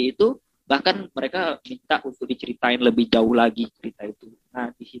Jambi itu bahkan mereka minta untuk diceritain lebih jauh lagi cerita itu. Nah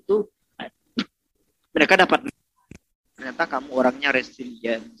di situ mereka dapat ternyata kamu orangnya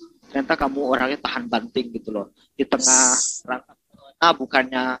resilient, ternyata kamu orangnya tahan banting gitu loh. Di tengah rangka corona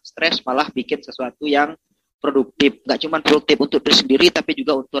bukannya stres, malah bikin sesuatu yang produktif. Nggak cuma produktif untuk diri sendiri, tapi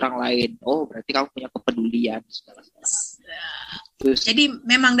juga untuk orang lain. Oh, berarti kamu punya kepedulian segala. Terus. Jadi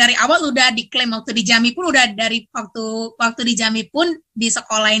memang dari awal udah diklaim waktu di Jambi pun udah dari waktu di Jambi pun di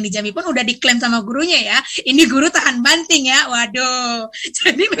sekolah yang di Jambi pun udah diklaim sama gurunya ya. Ini guru tahan banting ya. Waduh.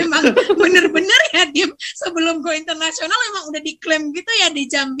 Jadi memang bener-bener ya Dim, sebelum go internasional memang udah diklaim gitu ya di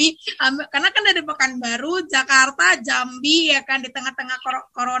Jambi. Karena kan dari Pekanbaru, Jakarta, Jambi ya kan di tengah-tengah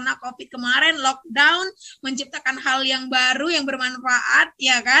corona Covid kemarin lockdown menciptakan hal yang baru yang bermanfaat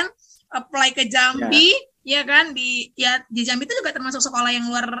ya kan. Apply ke Jambi. Ya kan di Jambi itu juga termasuk sekolah yang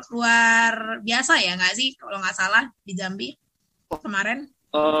luar biasa ya nggak sih kalau nggak salah di Jambi kemarin?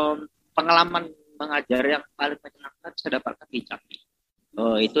 Pengalaman mengajar yang paling menyenangkan saya dapatkan di Jambi.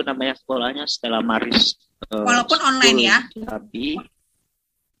 Itu namanya sekolahnya Stella Maris. Walaupun online ya? Jambi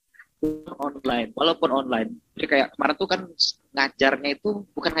walaupun online. Jadi kayak kemarin tuh kan ngajarnya itu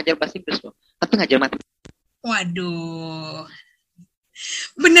bukan ngajar bahasa Inggris loh, tapi ngajar matematika. Waduh,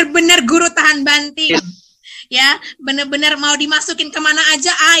 bener-bener guru tahan banting. Ya, benar-benar mau dimasukin kemana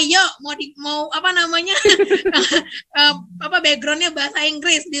aja, ayo, mau apa namanya, backgroundnya bahasa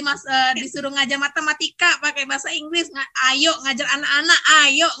Inggris, disuruh ngajar matematika pakai bahasa Inggris, ayo ngajar anak-anak,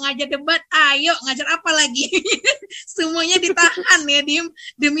 ayo ngajar debat, ayo ngajar apa lagi, semuanya ditahan ya,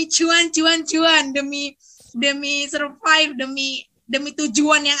 demi cuan, demi survive, demi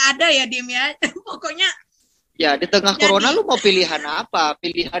tujuan yang ada ya, ya, pokoknya. Ya, di tengah corona lu mau pilihan apa?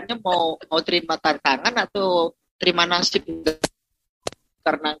 Pilihannya mau terima tantangan atau terima nasib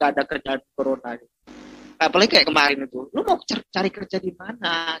karena nggak ada kerjaan corona. Apalagi kayak kemarin itu. Lu mau cari kerja di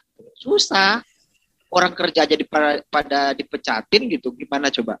mana? Susah. Orang kerja jadi pada dipecatin gitu. Gimana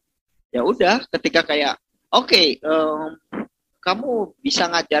coba? Ya udah, ketika kayak oke, kamu bisa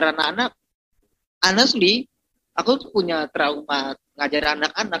ngajar anak-anak. Honestly, aku tuh punya trauma ngajar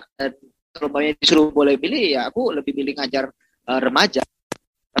anak-anak dan kalau banyak disuruh boleh pilih ya aku lebih pilih ngajar remaja.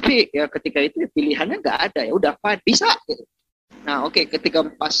 Tapi ya ketika itu pilihannya nggak ada, ya udah fine bisa gitu. Nah oke, ketika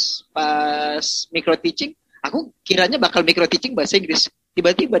pas micro teaching aku kiranya bakal micro teaching bahasa Inggris,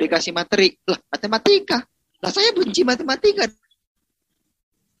 tiba-tiba dikasih materi lah matematika, lah saya benci matematika.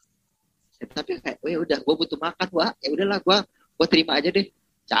 Ya, tapi kayak ya udah gue butuh makan ya udahlah gue terima aja deh,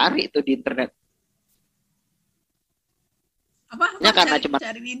 cari itu di internet. Ya karena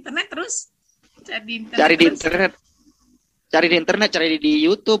cari di internet terus cari di internet, cari di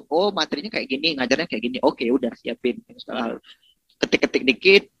YouTube. Oh materinya kayak gini, ngajarnya kayak gini. Oke udah siapin, ketik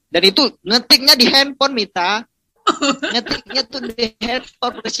dikit dan itu ngetiknya di handphone Mita. Ngetiknya tuh di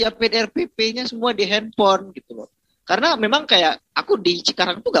handphone, persiapin RPP-nya semua di handphone gitu loh. Karena memang kayak aku di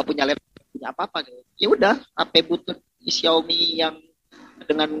Cikarang tuh gak punya laptop, punya apa-apa gitu. Ya udah HP butut Xiaomi yang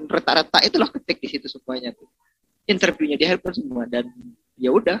dengan retak-retak itulah ketik di situ semuanya tuh. Interviewnya di handphone semua dan ya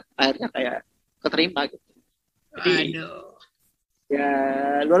udah akhirnya kayak keterima gitu. Jadi, ya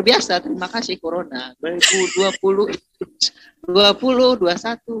luar biasa, terima kasih Corona 2020 2021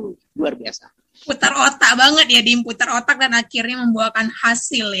 luar biasa. Putar otak banget ya Dim, putar otak dan akhirnya membuahkan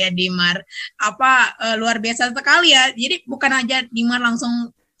hasil ya Dimar. Luar biasa sekali ya. Jadi bukan aja Dimar langsung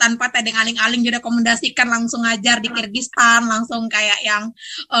tanpa tedeng aling-aling direkomendasikan langsung ngajar di Kirgistan, langsung kayak yang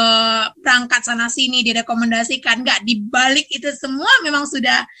berangkat sana sini direkomendasikan. Nggak, dibalik itu semua memang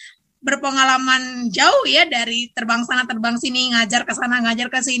sudah berpengalaman jauh ya, dari terbang sana terbang sini, ngajar ke sana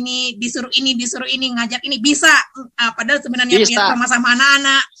ngajar ke sini, disuruh ini ngajar ini, bisa. Padahal sebenarnya bisa sama-sama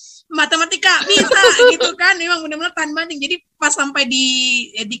anak-anak matematika bisa gitu kan, memang benar-benar tahan banting. Jadi pas sampai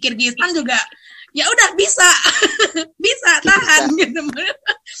di Kirgistan juga ya udah bisa bisa tahan gitu,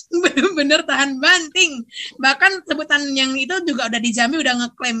 bener-bener tahan banting. Bahkan sebutan yang itu juga udah di Jambi udah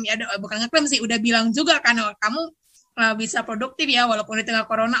ngeklaim ya, bukan ngeklaim sih, udah bilang juga kan, kamu bisa produktif ya walaupun di tengah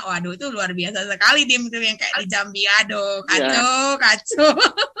corona. Waduh itu luar biasa sekali Dim, itu yang kayak di Jambi. Aduh kacau.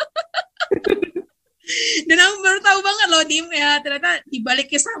 Dan aku baru tahu banget loh Dim ya, ternyata dibalik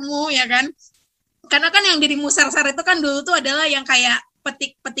kisahmu ya kan. Karena kan yang dirimu share itu kan dulu tuh adalah yang kayak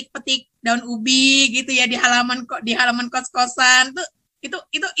petik daun ubi gitu ya di halaman kos-kosan tuh. Itu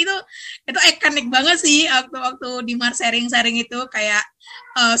ikonik banget sih waktu Dimar sharing itu kayak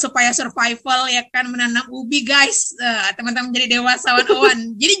supaya survival ya kan, menanam ubi guys, teman-teman jadi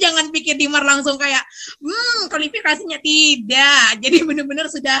dewasawan. Jadi jangan pikir Dimar langsung kayak kualifikasinya, tidak. Jadi benar-benar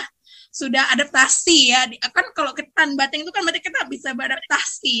sudah adaptasi ya. Kan kalau ketan bating itu kan berarti kita bisa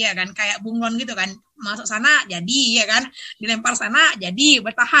beradaptasi ya kan, kayak bunglon gitu kan, masuk sana jadi ya kan, dilempar sana jadi,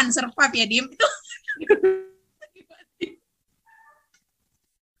 bertahan, survive ya Dim itu.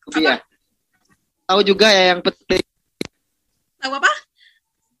 Iya. Tahu juga ya yang penting Tahu apa?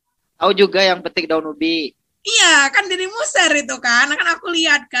 Tahu juga yang petik daun ubi. Iya, kan dirimu share itu kan. Kan aku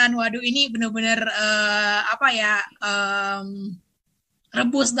lihat kan, waduh ini benar-benar apa ya,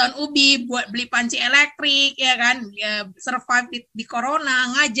 rebus daun ubi buat beli panci elektrik ya kan, ya, survive di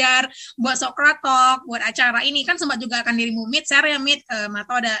corona, ngajar buat Sokratok, buat acara ini kan sempat juga akan dirimu meet share ya meet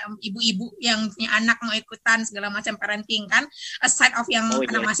atau ada ibu-ibu yang punya anak mau ikutan segala macam parenting kan, aside of yang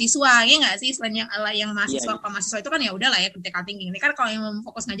anak mahasiswa ya nggak sih, selain yang mahasiswa mahasiswa itu kan ya udahlah ya critical thinking ini kan, kalau yang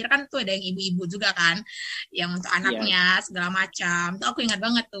fokus ngajar kan tuh ada yang ibu-ibu juga kan yang untuk anaknya segala macam. Tuh aku ingat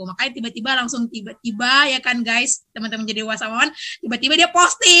banget tuh, makanya tiba-tiba ya kan guys, teman-teman jadi wasawan, tiba-tiba dia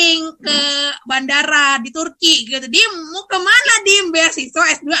posting ke bandara di Turki gitu. Dim, mau kemana Dim?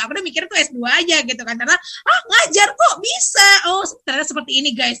 Beasiswa S2. Aku udah mikir tuh S2 aja gitu kan. Karena ngajar kok bisa. Oh, ternyata seperti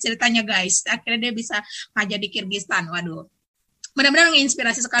ini guys ceritanya guys. Akhirnya dia bisa ngajar di Kirgistan. Waduh. Benar-benar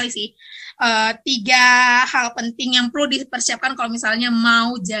menginspirasi sekali sih. 3 hal penting yang perlu dipersiapkan kalau misalnya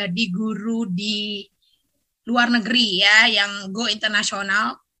mau jadi guru di luar negeri ya, yang go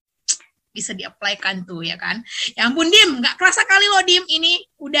internasional. Bisa di-apply-kan tuh ya kan. Ya ampun Dim, nggak kerasa kali loh Dim, ini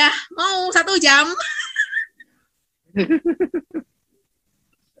udah mau 1 jam.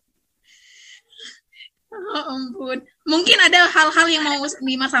 Oh ampun. Mungkin ada hal-hal yang mau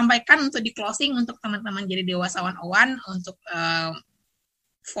Bima sampaikan untuk di closing untuk teman-teman jadi dewasawan Owan untuk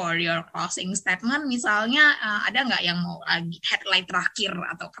for your closing statement, misalnya ada nggak yang mau lagi headline terakhir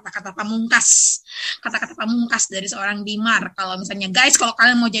atau kata-kata pamungkas dari seorang Dimar, kalau misalnya guys kalau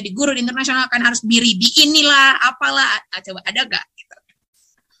kalian mau jadi guru di internasional kan harus biri di inilah apalah, coba ada nggak gitu?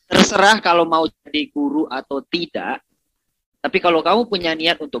 Terserah kalau mau jadi guru atau tidak, tapi kalau kamu punya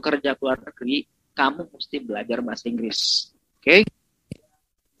niat untuk kerja ke luar negeri, kamu mesti belajar bahasa Inggris. Oke?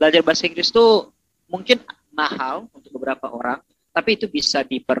 Belajar bahasa Inggris tuh mungkin mahal untuk beberapa orang, tapi itu bisa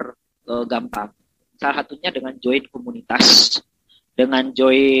dipergampang. Salah satunya dengan join komunitas, dengan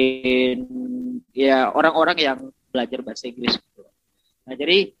join ya orang-orang yang belajar bahasa Inggris. Nah,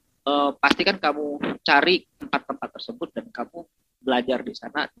 jadi pastikan kamu cari tempat-tempat tersebut dan kamu belajar di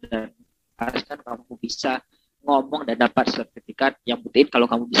sana, dan pastikan kamu bisa ngomong dan dapat sertifikat yang buktiin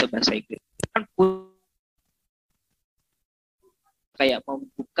kalau kamu bisa bahasa Inggris. Kan kayak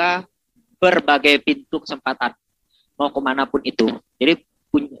membuka berbagai pintu kesempatan mau kemanapun itu. Jadi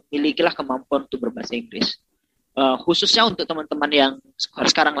milikilah kemampuan untuk berbahasa Inggris. Khususnya untuk teman-teman yang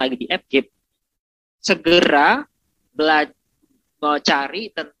sekarang lagi di FGIP, segera cari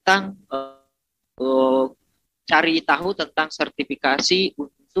tentang cari tahu tentang sertifikasi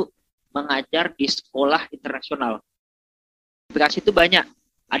untuk mengajar di sekolah internasional. Sertifikasi itu banyak.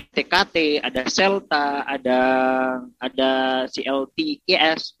 Ada TKT, ada CELTA, ada CLT,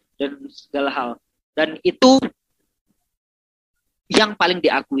 IS, dan segala hal. Dan itu yang paling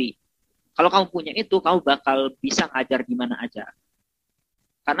diakui. Kalau kamu punya itu, kamu bakal bisa ngajar di mana aja.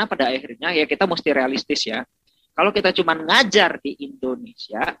 Karena pada akhirnya ya kita mesti realistis ya. Kalau kita cuma ngajar di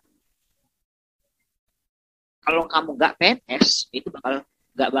Indonesia, kalau kamu nggak PNS, itu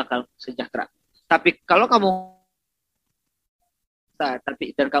nggak bakal sejahtera. Tapi kalau kamu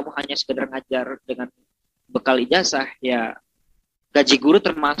dan kamu hanya sekedar ngajar dengan bekal ijazah, ya gaji guru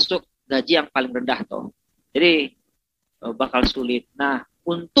termasuk gaji yang paling rendah toh. Jadi bakal sulit. Nah,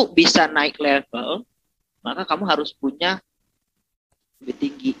 untuk bisa naik level, maka kamu harus punya lebih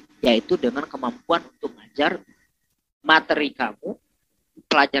tinggi, yaitu dengan kemampuan untuk mengajar materi kamu,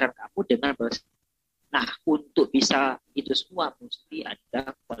 pelajaran kamu dengan bahasa. Nah, untuk bisa itu semua mesti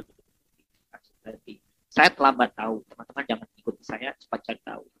ada kualifikasi tadi. Saya terlambat tahu, teman-teman jangan ikuti saya, cepat cari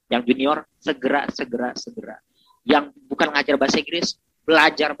tahu. Yang junior segera. Yang bukan ngajar bahasa Inggris,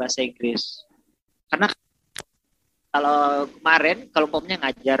 belajar bahasa Inggris. Karena kalau kemarin, kalau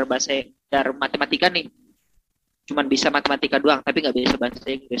umpamanya ngajar matematika nih, cuman bisa matematika doang, tapi nggak bisa bahasa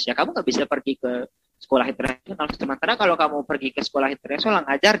Inggris, ya kamu nggak bisa pergi ke sekolah internasional. Sementara kalau kamu pergi ke sekolah internasional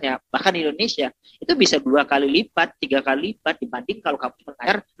ngajarnya, bahkan di Indonesia, itu bisa 2 kali lipat, 3 kali lipat dibanding kalau kamu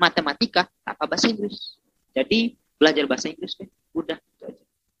mengajar matematika tanpa bahasa Inggris. Jadi belajar bahasa Inggris deh, udah itu aja.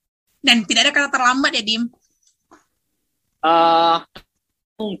 Dan tidak ada kata terlambat ya, Dim?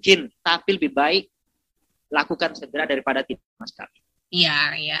 Mungkin, tapi lebih baik lakukan segera daripada tidak sama sekali.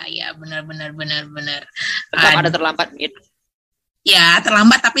 Iya, benar. Tetap ada terlambat, Mit. Ya,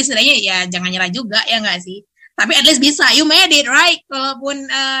 terlambat, tapi sebenarnya ya jangan nyerah juga, ya nggak sih? Tapi at least bisa, you made it, right? Walaupun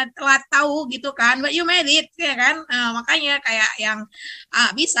telat tahu gitu kan, but you made it, ya kan? Makanya kayak yang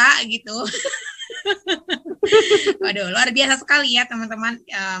bisa gitu. Waduh, luar biasa sekali ya teman-teman,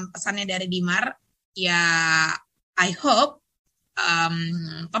 pesannya dari Dimar. Ya, I hope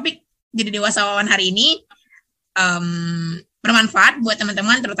topik jadi dewasawan hari ini bermanfaat buat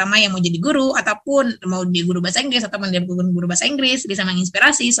teman-teman, terutama yang mau jadi guru ataupun mau jadi guru bahasa Inggris atau menjadi guru bahasa Inggris, bisa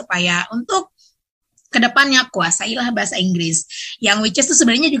menginspirasi supaya untuk kedepannya kuasailah bahasa Inggris. Yang which is itu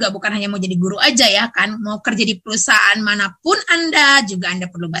sebenarnya juga bukan hanya mau jadi guru aja ya kan, mau kerja di perusahaan manapun Anda juga Anda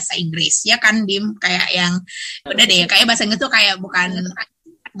perlu bahasa Inggris ya kan, Dim. Kayak yang udah deh, kayak bahasa Inggris tuh kayak bukan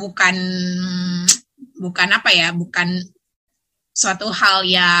apa ya, bukan suatu hal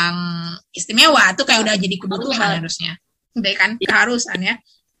yang istimewa, tuh kayak udah jadi kebutuhan harusnya. Udah kan, keharusan ya.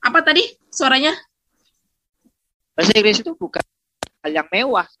 Apa tadi suaranya? Bahasa Inggris itu bukan hal yang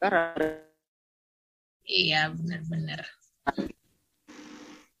mewah sekarang. Iya, benar-benar.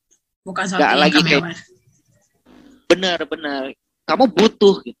 Bukan suatu yang lagi mewah. Benar-benar. Kamu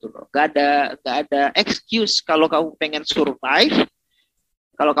butuh gitu loh. Gak ada excuse kalau kamu pengen survive.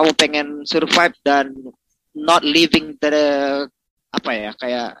 Kalau kamu pengen survive dan not living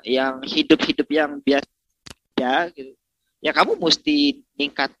kayak yang hidup yang biasa ya gitu. Ya kamu mesti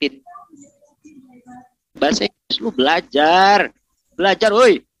ningkatin bahasa Inggris, lu belajar,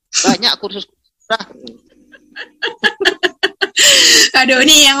 woi. Banyak kursus. Aduh,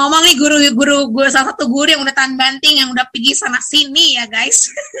 nih yang ngomong nih guru salah satu guru yang udah tahan banting, yang udah pergi sana sini ya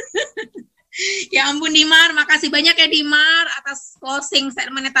guys. Ya ampun Dimar, makasih banyak ya Dimar atas closing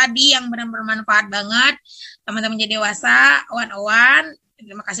statementnya tadi yang benar-benar bermanfaat banget. Teman-teman Jadi Dewasa 101,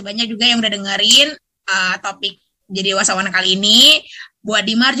 terima kasih banyak juga yang udah dengerin topik Jadi Dewasa 101 kali ini. Buat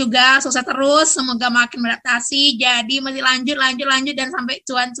Dimar juga sukses terus, semoga makin beradaptasi, jadi masih lanjut dan sampai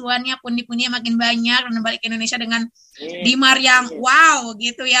cuan-cuannya, pundi-pundinya makin banyak dan balik ke Indonesia dengan Dimar yang wow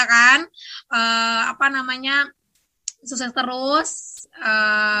gitu ya kan. Sukses terus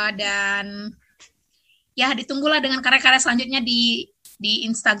dan ya ditunggulah dengan karya-karya selanjutnya di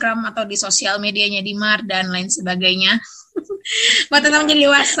Instagram atau di sosial medianya Dimar dan lain sebagainya. Buat teman-teman Jadi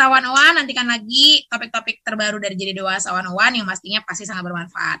Dewasa 101, nantikan lagi topik-topik terbaru dari Jadi Dewasa 101 yang pastinya pasti sangat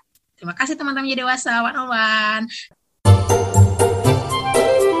bermanfaat. Terima kasih teman-teman Jadi Dewasa 101.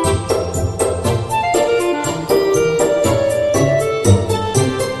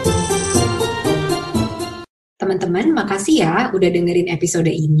 Teman-teman, makasih ya udah dengerin episode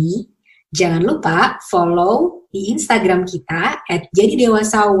ini. Jangan lupa follow di Instagram kita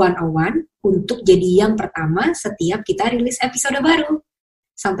 @jadidewasa101 untuk jadi yang pertama setiap kita rilis episode baru.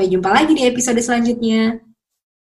 Sampai jumpa lagi di episode selanjutnya.